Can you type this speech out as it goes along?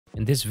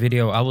In this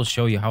video, I will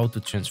show you how to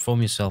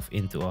transform yourself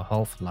into a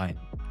half lion.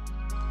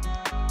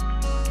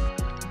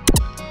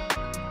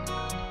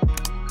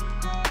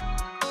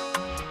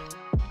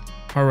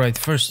 Alright,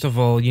 first of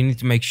all, you need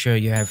to make sure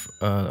you have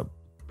a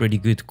pretty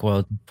good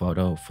quality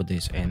photo for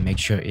this and make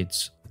sure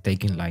it's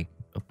taken like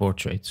a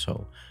portrait,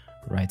 so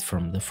right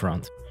from the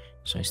front.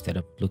 So instead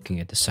of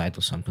looking at the side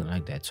or something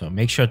like that. So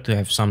make sure to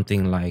have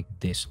something like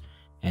this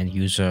and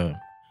use a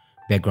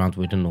background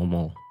with a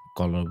normal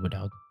color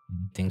without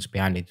things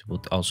behind it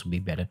would also be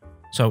better.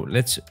 So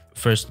let's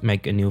first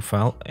make a new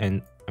file,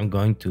 and I'm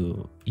going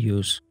to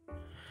use,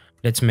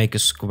 let's make a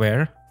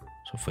square.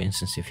 So for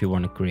instance, if you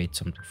want to create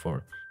something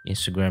for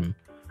Instagram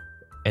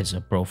as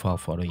a profile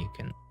photo, you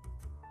can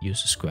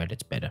use a square,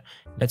 that's better.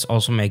 Let's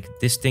also make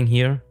this thing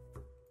here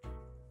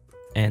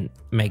and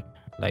make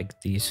like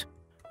these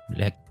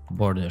black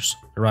borders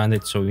around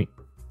it so we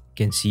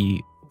can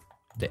see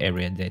the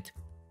area that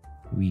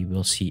we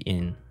will see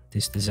in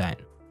this design,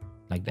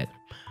 like that.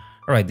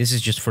 All right, this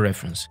is just for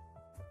reference.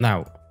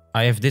 Now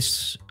I have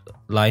this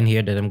line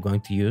here that I'm going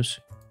to use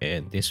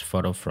and this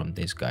photo from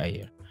this guy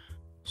here.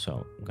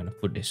 So I'm gonna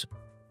put this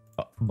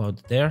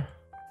about there.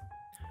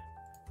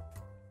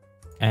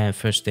 And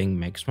first thing,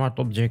 make smart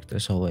object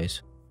as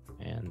always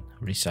and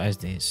resize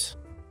this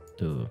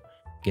to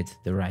get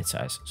the right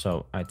size.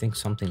 So I think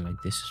something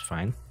like this is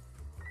fine.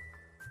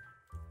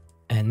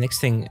 And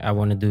next thing I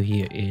want to do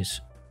here is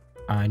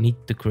I need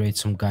to create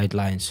some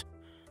guidelines.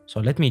 So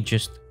let me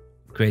just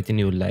create a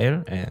new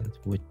layer, and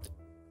with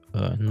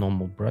a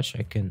normal brush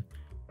I can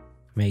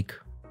make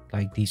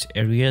like these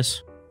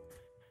areas.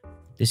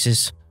 This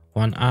is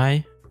one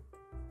eye.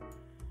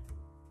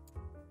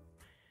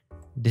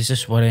 This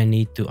is what I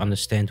need to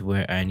understand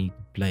where I need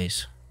to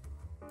place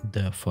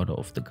the photo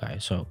of the guy.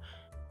 So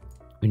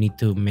we need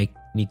to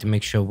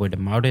make sure where the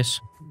mouth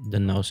is, the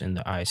nose and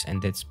the eyes,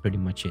 and that's pretty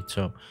much it.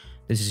 So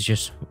this is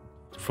just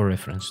for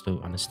reference to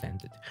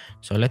understand it.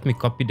 So let me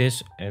copy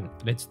this and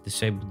let's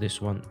disable this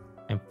one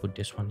and put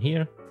this one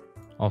here.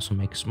 Also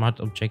make a smart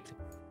object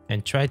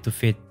and try to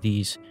fit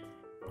these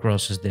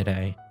crosses that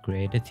I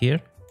created here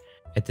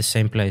at the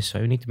same place. So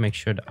you need to make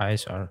sure the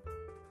eyes are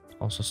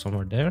also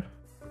somewhere there.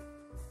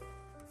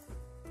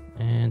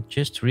 And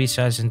just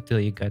resize until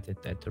you got it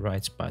at the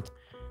right spot.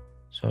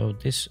 So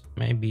this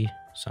maybe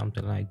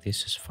something like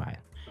this is fine.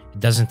 It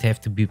doesn't have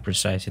to be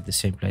precise at the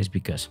same place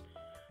because,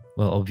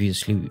 well,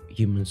 obviously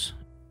humans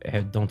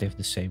don't have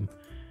the same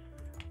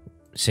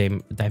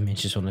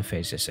dimensions on the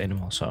face as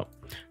animals. So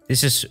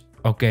this is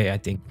okay, I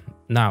think.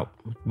 Now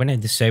when I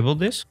disable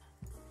this,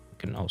 you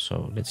can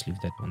also, let's leave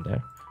that one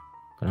there.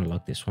 I'm gonna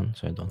lock this one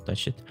so I don't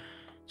touch it.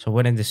 So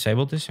when I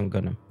disable this, I'm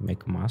gonna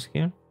make a mask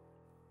here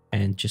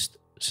and just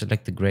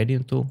select the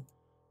gradient tool.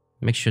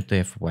 Make sure to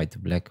have white to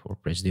black or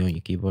press D on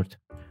your keyboard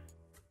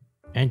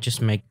and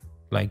just make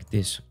like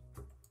this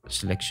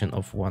selection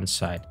of one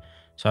side.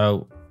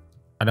 So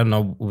I don't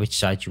know which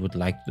side you would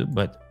like to do,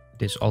 but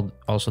this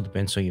also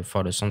depends on your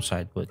photo. Some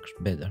side works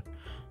better,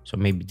 so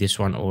maybe this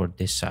one or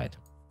this side.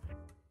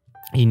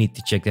 You need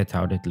to check that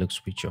how that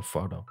looks with your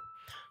photo.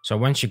 So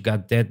once you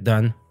got that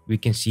done, we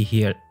can see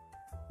here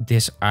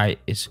this eye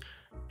is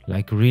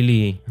like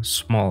really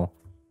small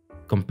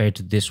compared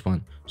to this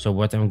one. So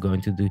what I'm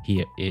going to do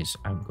here is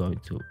I'm going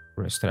to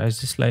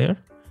rasterize this layer,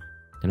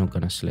 then I'm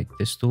gonna select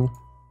this tool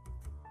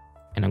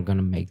and I'm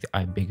gonna make the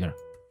eye bigger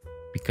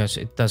because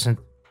it doesn't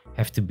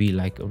have to be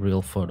like a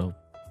real photo.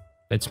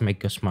 Let's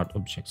make a smart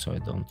object so I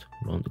don't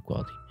ruin the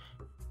quality.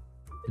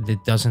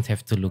 It doesn't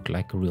have to look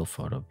like a real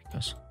photo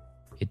because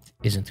it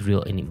isn't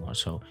real anymore.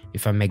 So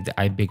if I make the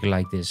eye bigger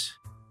like this,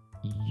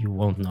 you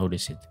won't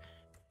notice it.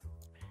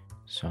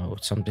 So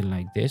something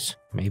like this,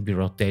 maybe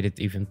rotate it,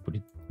 even put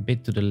it a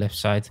bit to the left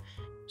side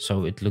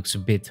so it looks a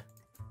bit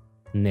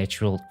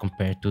natural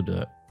compared to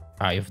the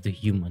eye of the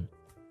human.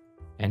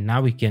 And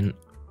now we can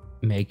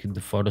make the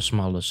photo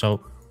smaller,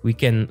 so we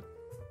can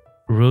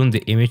ruin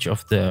the image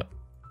of the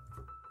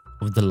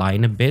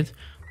line a bit,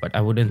 but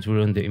I wouldn't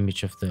ruin the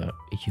image of the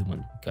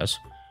human because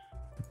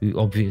we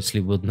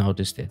obviously would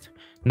notice that.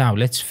 Now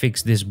let's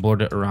fix this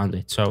border around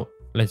it. So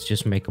let's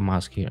just make a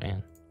mask here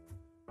and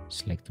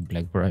select the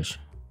black brush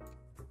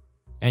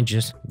and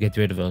just get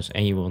rid of those,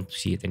 and you won't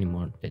see it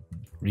anymore. That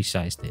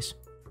resize this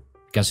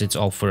because it's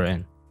all fur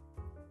and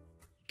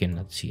you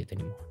cannot see it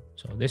anymore.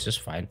 So this is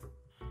fine.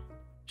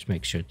 Just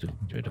make sure to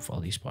get rid of all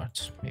these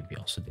parts, maybe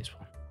also this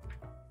one.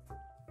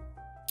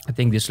 I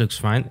think this looks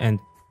fine, and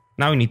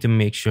now we need to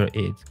make sure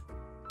it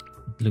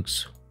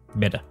looks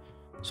better.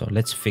 So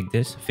let's fix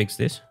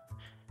this.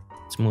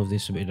 Let's move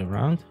this a bit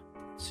around.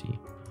 Let's see,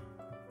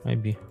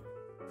 maybe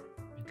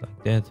a bit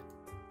like that.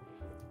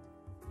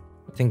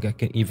 I think I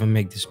can even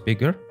make this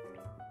bigger.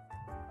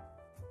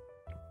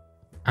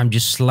 I'm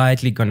just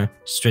slightly gonna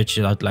stretch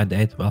it out like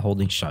that while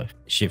holding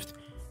shift.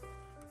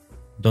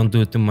 Don't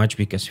do it too much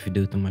because if you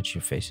do it too much,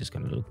 your face is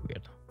gonna look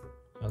weird.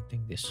 I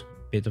think this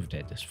bit of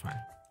that is fine.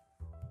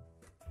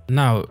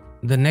 Now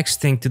the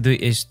next thing to do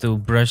is to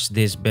brush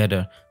this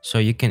better. So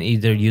you can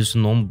either use a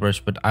normal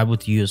brush, but I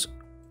would use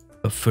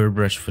a fur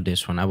brush for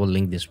this one. I will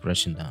link this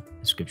brush in the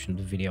description of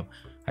the video.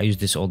 I use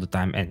this all the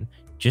time, and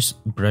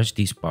just brush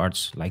these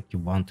parts like you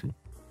want to.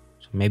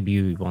 So maybe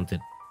you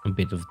wanted a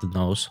bit of the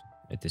nose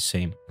at the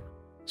same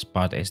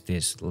spot as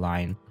this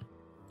line,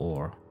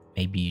 or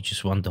maybe you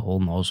just want the whole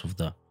nose of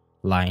the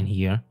line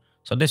here.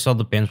 So this all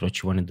depends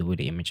what you want to do with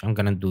the image. I'm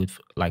gonna do it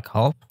like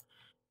half.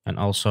 And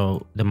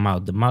also the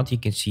mouth you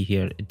can see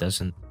here, it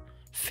doesn't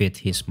fit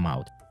his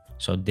mouth,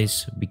 so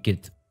this we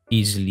could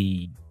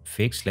easily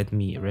fix. Let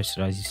me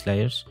rasterize these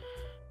layers,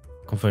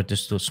 convert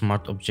this to a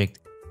smart object,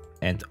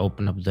 and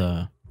open up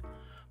the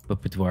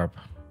puppet warp.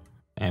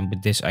 And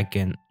with this I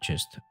can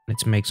just,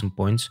 let's make some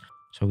points,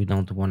 so we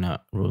don't want to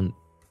ruin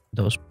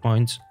those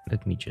points.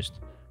 Let me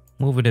just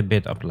move it a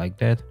bit up like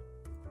that,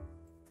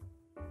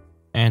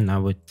 and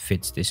now it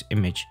fits this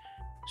image.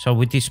 So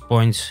with these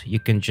points you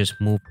can just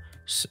move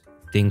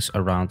things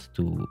around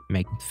to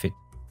make it fit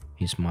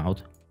his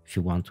mouth. If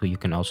you want to, you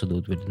can also do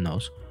it with the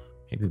nose,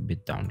 maybe a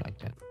bit down like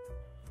that.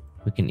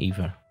 We can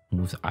even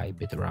move the eye a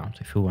bit around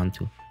if you want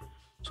to.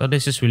 So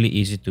this is really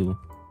easy to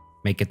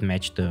make it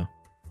match the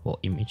whole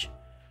image,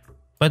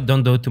 but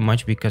don't do too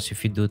much, because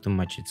if you do too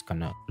much it's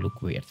gonna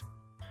look weird.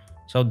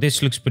 So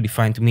this looks pretty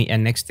fine to me,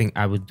 and next thing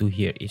I would do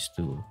here is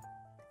to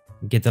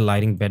get the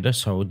lighting better.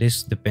 So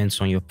this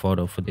depends on your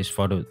photo. For this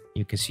photo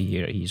you can see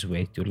here he's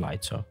way too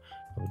light, so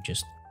I would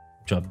just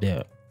drop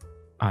the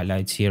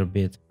highlights here a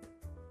bit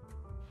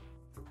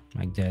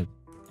like that,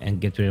 and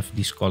get rid of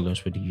these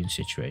colors with the hue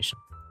situation.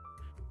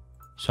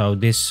 So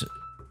this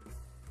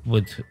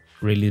would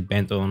really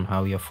depend on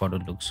how your photo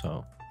looks,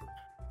 so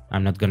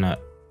I'm not gonna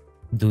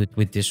do it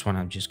with this one.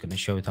 I'm just gonna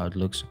show it how it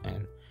looks,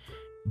 and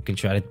you can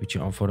try it with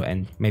your own photo.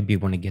 And maybe you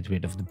want to get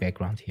rid of the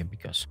background here,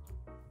 because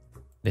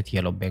that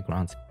yellow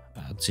background,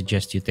 I'd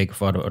suggest you take a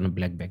photo on a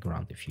black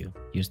background if you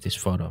use this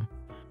photo.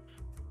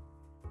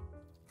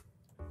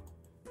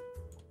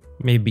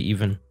 Maybe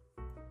even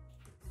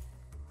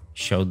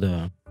show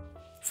the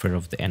fur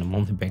of the animal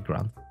in the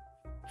background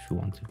if you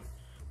want to,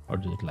 or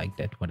do it like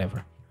that,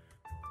 whatever.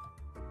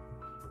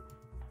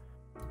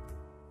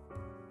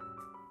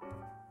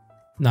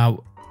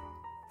 Now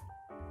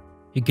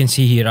you can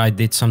see here I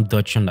did some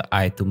dodge on the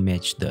eye to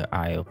match the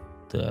eye of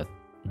the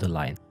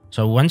line.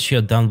 So once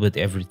you're done with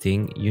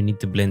everything, you need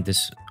to blend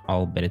this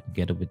all better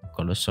together with the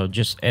colors. So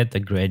just add a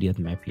gradient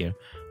map here.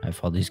 I have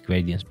all these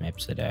gradient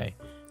maps that I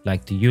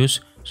like to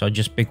use, so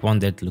just pick one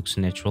that looks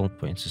natural.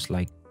 For instance,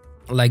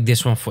 like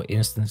this one, for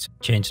instance.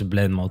 Change the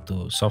blend mode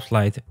to soft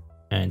light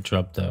and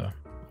drop the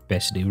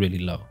opacity really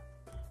low.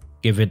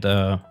 Give it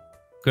a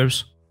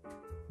curves,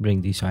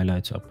 bring these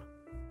highlights up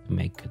to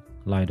make it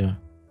lighter.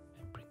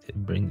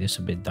 Bring this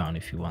a bit down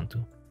if you want to,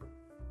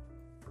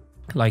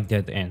 like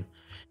that. And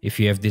if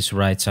you have this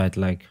right side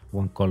like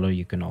one color,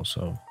 you can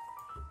also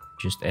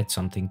just add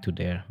something to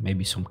there,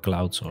 maybe some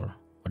clouds or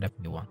whatever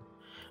you want.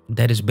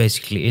 That is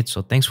basically it.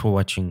 So thanks for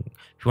watching.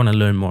 If you want to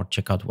learn more,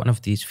 check out one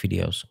of these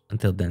videos.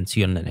 Until then,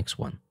 see you on the next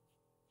one.